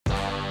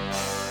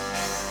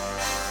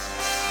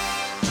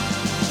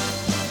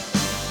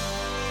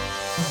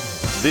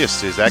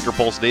This is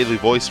AgriPulse Daily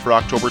Voice for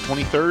October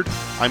 23rd.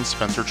 I'm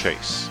Spencer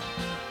Chase.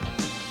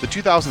 The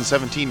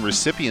 2017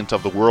 recipient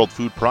of the World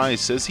Food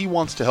Prize says he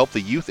wants to help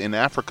the youth in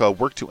Africa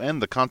work to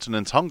end the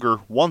continent's hunger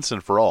once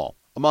and for all.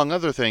 Among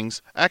other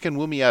things,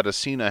 Akinwumi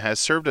Adesina has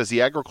served as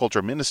the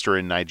agriculture minister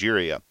in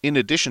Nigeria. In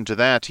addition to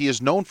that, he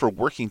is known for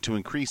working to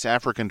increase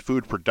African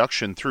food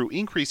production through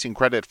increasing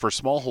credit for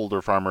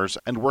smallholder farmers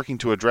and working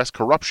to address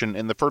corruption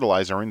in the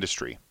fertilizer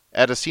industry.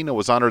 Adesina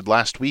was honored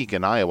last week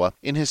in Iowa.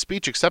 In his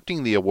speech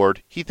accepting the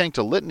award, he thanked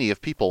a litany of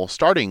people,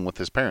 starting with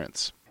his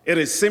parents. It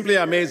is simply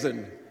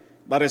amazing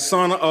that a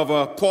son of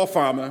a poor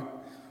farmer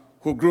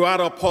who grew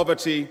out of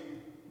poverty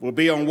will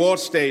be on world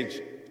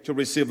stage to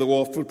receive the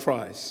World Food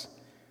Prize.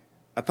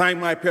 I thank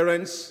my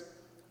parents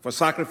for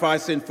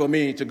sacrificing for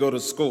me to go to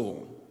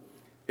school.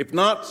 If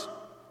not,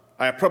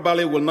 I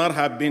probably will not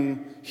have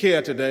been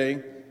here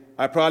today.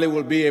 I probably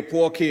will be a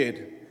poor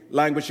kid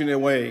languishing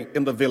away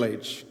in the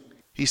village.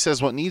 He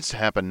says what needs to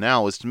happen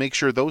now is to make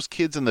sure those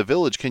kids in the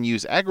village can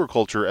use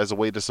agriculture as a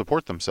way to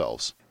support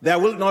themselves. There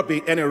will not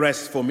be any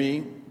rest for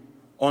me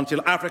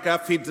until Africa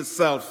feeds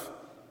itself,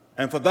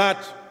 and for that,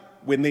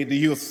 we need the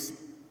youth.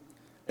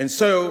 And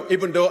so,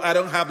 even though I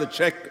don't have the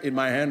check in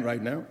my hand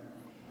right now,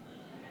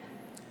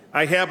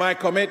 I hereby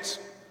commit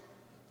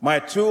my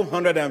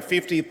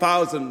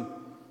 $250,000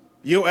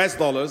 US,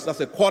 that's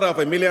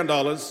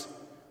 $250,000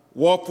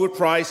 World Food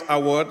Prize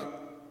Award,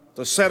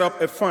 to set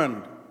up a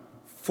fund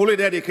fully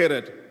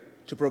dedicated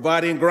to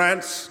providing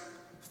grants,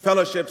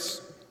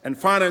 fellowships, and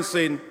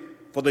financing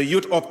for the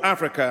youth of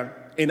Africa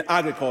in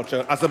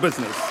agriculture as a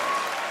business.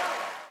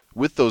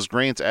 With those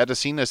grants,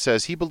 Adesina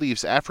says he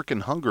believes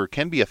African hunger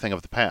can be a thing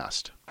of the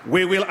past.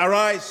 We will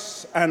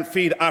arise and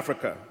feed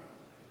Africa.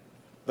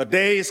 The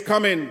day is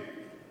coming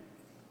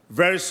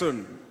very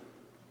soon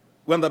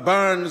when the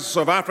barns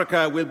of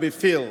Africa will be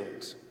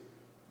filled,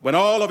 when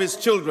all of its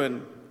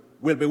children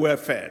will be well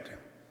fed,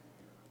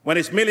 when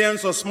its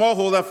millions of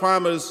smallholder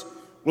farmers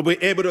will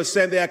be able to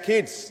send their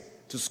kids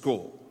to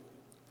school.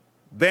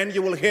 Then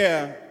you will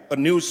hear a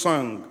new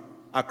song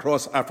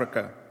across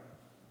Africa.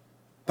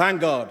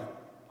 Thank God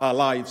our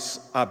lives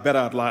are better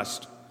at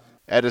last.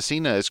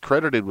 Adesina is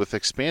credited with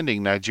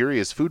expanding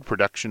Nigeria's food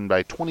production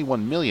by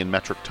 21 million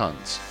metric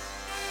tons.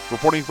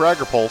 Reporting for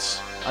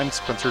AgriPulse, I'm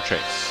Spencer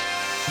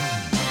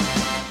Chase.